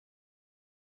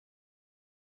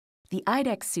The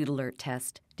IDEXX Pseudalert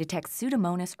test detects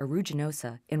Pseudomonas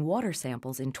aeruginosa in water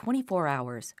samples in 24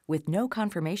 hours with no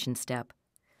confirmation step.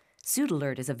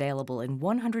 Pseudalert is available in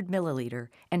 100 milliliter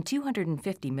and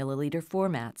 250 milliliter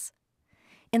formats.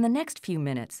 In the next few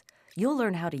minutes, you'll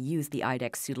learn how to use the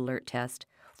IDEXX Pseudalert test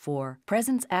for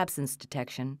presence-absence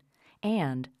detection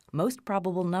and most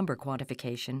probable number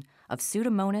quantification of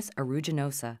Pseudomonas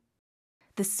aeruginosa.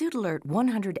 The Pseudalert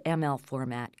 100 ml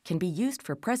format can be used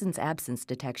for presence-absence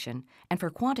detection and for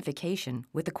quantification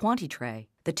with the QuantiTray.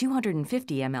 The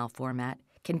 250 ml format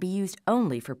can be used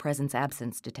only for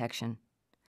presence-absence detection.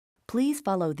 Please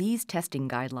follow these testing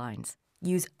guidelines.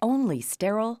 Use only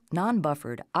sterile,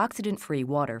 non-buffered, oxidant-free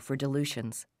water for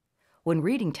dilutions. When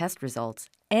reading test results,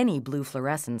 any blue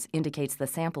fluorescence indicates the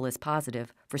sample is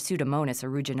positive for Pseudomonas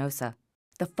aeruginosa.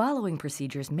 The following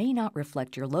procedures may not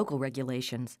reflect your local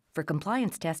regulations. For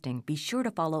compliance testing, be sure to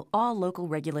follow all local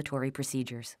regulatory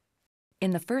procedures.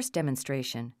 In the first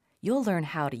demonstration, you'll learn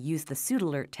how to use the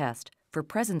Pseudalert test for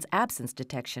presence-absence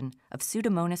detection of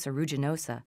Pseudomonas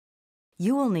aeruginosa.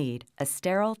 You will need a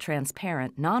sterile,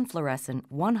 transparent, non-fluorescent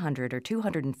 100 or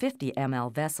 250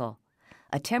 ml vessel,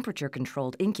 a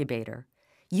temperature-controlled incubator,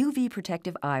 UV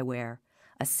protective eyewear,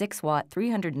 a 6-watt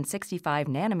 365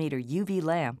 nanometer UV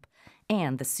lamp,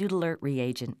 and the Pseudalert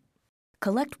reagent.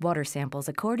 Collect water samples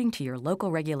according to your local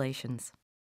regulations.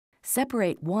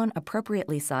 Separate one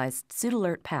appropriately sized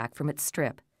Pseudalert pack from its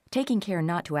strip, taking care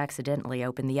not to accidentally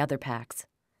open the other packs.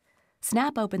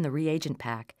 Snap open the reagent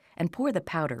pack and pour the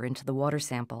powder into the water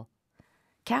sample.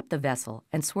 Cap the vessel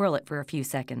and swirl it for a few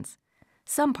seconds.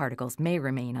 Some particles may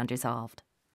remain undissolved.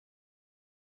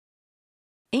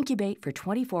 Incubate for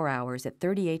 24 hours at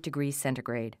 38 degrees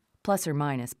centigrade, plus or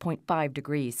minus 0.5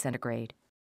 degrees centigrade.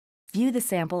 View the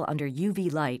sample under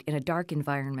UV light in a dark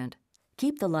environment.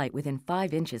 Keep the light within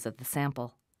 5 inches of the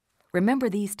sample. Remember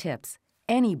these tips.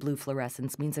 Any blue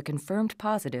fluorescence means a confirmed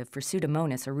positive for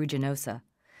Pseudomonas aeruginosa.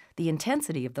 The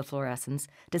intensity of the fluorescence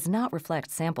does not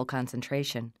reflect sample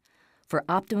concentration. For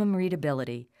optimum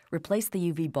readability, replace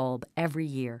the UV bulb every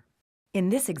year. In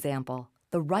this example,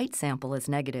 the right sample is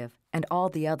negative and all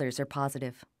the others are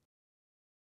positive.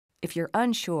 If you're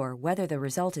unsure whether the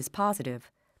result is positive,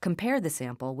 compare the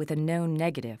sample with a known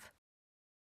negative.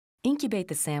 Incubate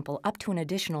the sample up to an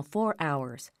additional 4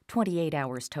 hours, 28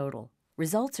 hours total.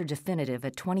 Results are definitive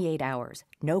at 28 hours.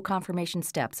 No confirmation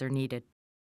steps are needed.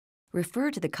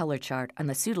 Refer to the color chart on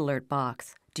the Pseudalert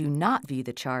box. Do not view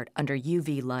the chart under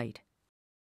UV light.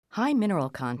 High mineral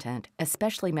content,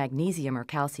 especially magnesium or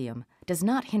calcium, does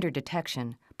not hinder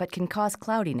detection, but can cause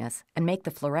cloudiness and make the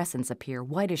fluorescence appear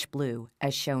whitish-blue,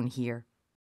 as shown here.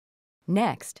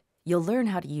 Next, you'll learn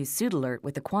how to use Pseudalert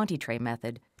with the QuantiTray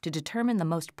method to determine the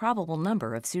most probable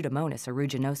number of Pseudomonas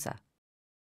aeruginosa.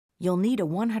 You'll need a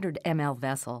 100 ml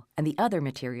vessel and the other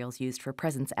materials used for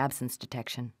presence-absence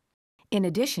detection. In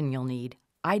addition, you'll need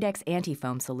IDEXX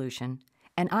antifoam solution,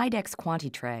 an IDEXX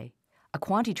QuantiTray, a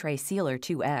QuantiTray Sealer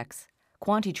 2X,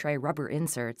 QuantiTray rubber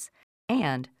inserts,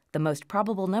 and the most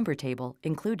probable number table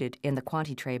included in the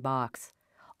QuantiTray box.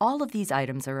 All of these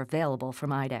items are available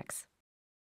from IDEXX.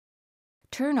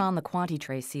 Turn on the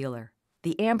QuantiTray sealer.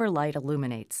 The amber light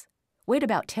illuminates. Wait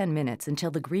about 10 minutes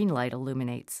until the green light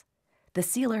illuminates. The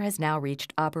sealer has now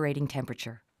reached operating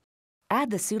temperature.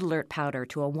 Add the Pseudalert powder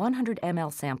to a 100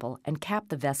 ml sample and cap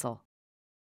the vessel.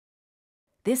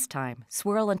 This time,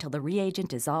 swirl until the reagent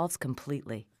dissolves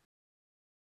completely.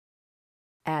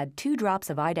 Add 2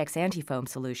 drops of IDEXX antifoam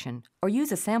solution or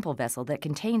use a sample vessel that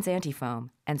contains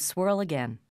antifoam and swirl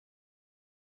again.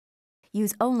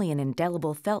 Use only an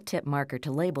indelible felt tip marker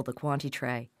to label the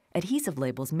QuantiTray. Adhesive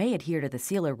labels may adhere to the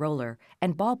sealer roller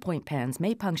and ballpoint pens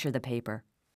may puncture the paper.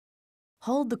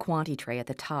 Hold the QuantiTray at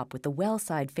the top with the well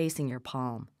side facing your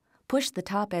palm. Push the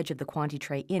top edge of the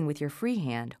QuantiTray in with your free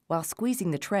hand while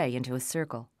squeezing the tray into a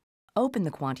circle. Open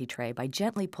the QuantiTray by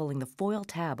gently pulling the foil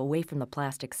tab away from the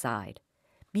plastic side.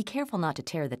 Be careful not to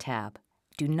tear the tab.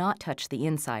 Do not touch the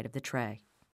inside of the tray.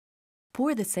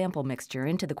 Pour the sample mixture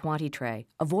into the QuantiTray,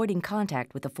 avoiding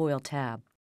contact with the foil tab.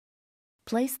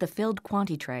 Place the filled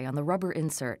QuantiTray on the rubber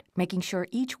insert, making sure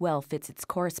each well fits its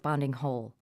corresponding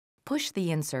hole. Push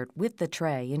the insert with the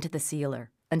tray into the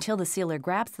sealer until the sealer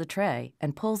grabs the tray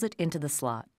and pulls it into the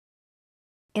slot.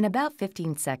 In about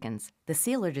 15 seconds, the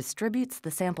sealer distributes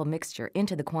the sample mixture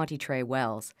into the QuantiTray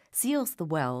wells, seals the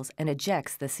wells, and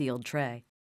ejects the sealed tray.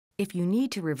 If you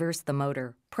need to reverse the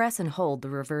motor, press and hold the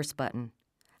reverse button.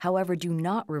 However, do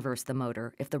not reverse the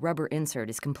motor if the rubber insert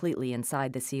is completely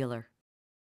inside the sealer.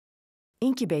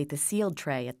 Incubate the sealed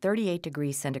tray at 38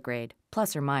 degrees centigrade,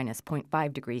 plus or minus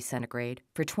 0.5 degrees centigrade,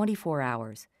 for 24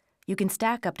 hours. You can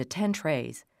stack up to 10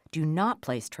 trays, Do not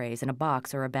place trays in a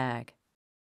box or a bag.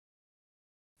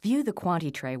 View the quanti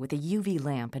tray with a UV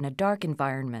lamp in a dark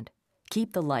environment.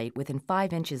 Keep the light within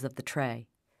 5 inches of the tray.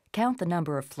 Count the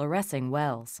number of fluorescing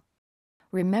wells.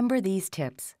 Remember these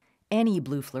tips. Any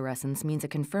blue fluorescence means a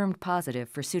confirmed positive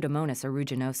for Pseudomonas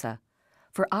aeruginosa.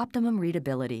 For optimum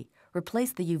readability,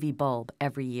 replace the UV bulb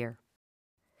every year.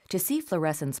 To see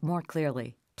fluorescence more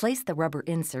clearly, place the rubber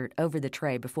insert over the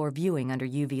tray before viewing under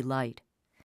UV light.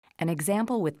 An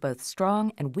example with both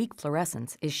strong and weak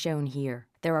fluorescence is shown here.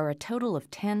 There are a total of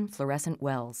 10 fluorescent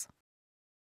wells.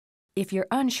 If you're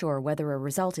unsure whether a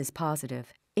result is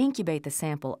positive, incubate the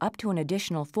sample up to an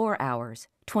additional 4 hours,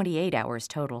 28 hours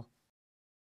total.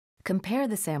 Compare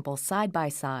the sample side by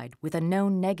side with a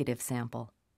known negative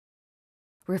sample.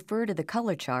 Refer to the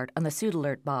color chart on the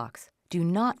Pseudalert box. Do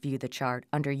not view the chart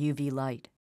under UV light.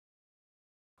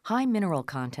 High mineral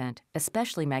content,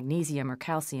 especially magnesium or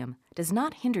calcium, does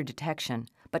not hinder detection,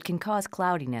 but can cause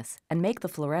cloudiness and make the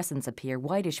fluorescence appear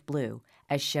whitish-blue,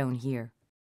 as shown here.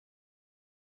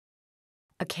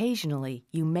 Occasionally,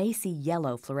 you may see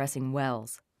yellow fluorescing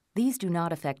wells. These do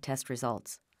not affect test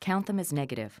results. Count them as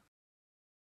negative.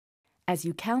 As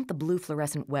you count the blue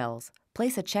fluorescent wells,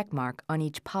 place a check mark on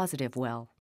each positive well.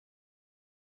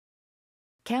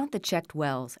 Count the checked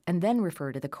wells and then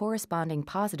refer to the corresponding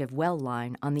positive well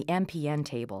line on the MPN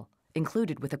table,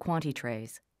 included with the quanti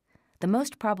trays. The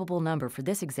most probable number for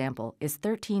this example is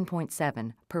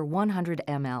 13.7 per 100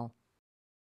 ml.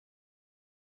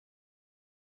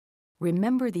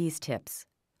 Remember these tips.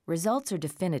 Results are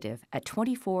definitive at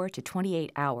 24 to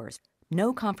 28 hours.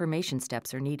 No confirmation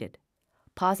steps are needed.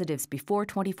 Positives before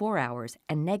 24 hours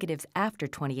and negatives after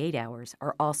 28 hours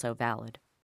are also valid.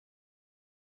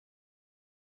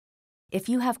 If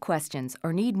you have questions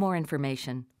or need more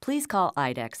information, please call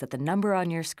IDEXX at the number on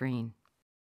your screen.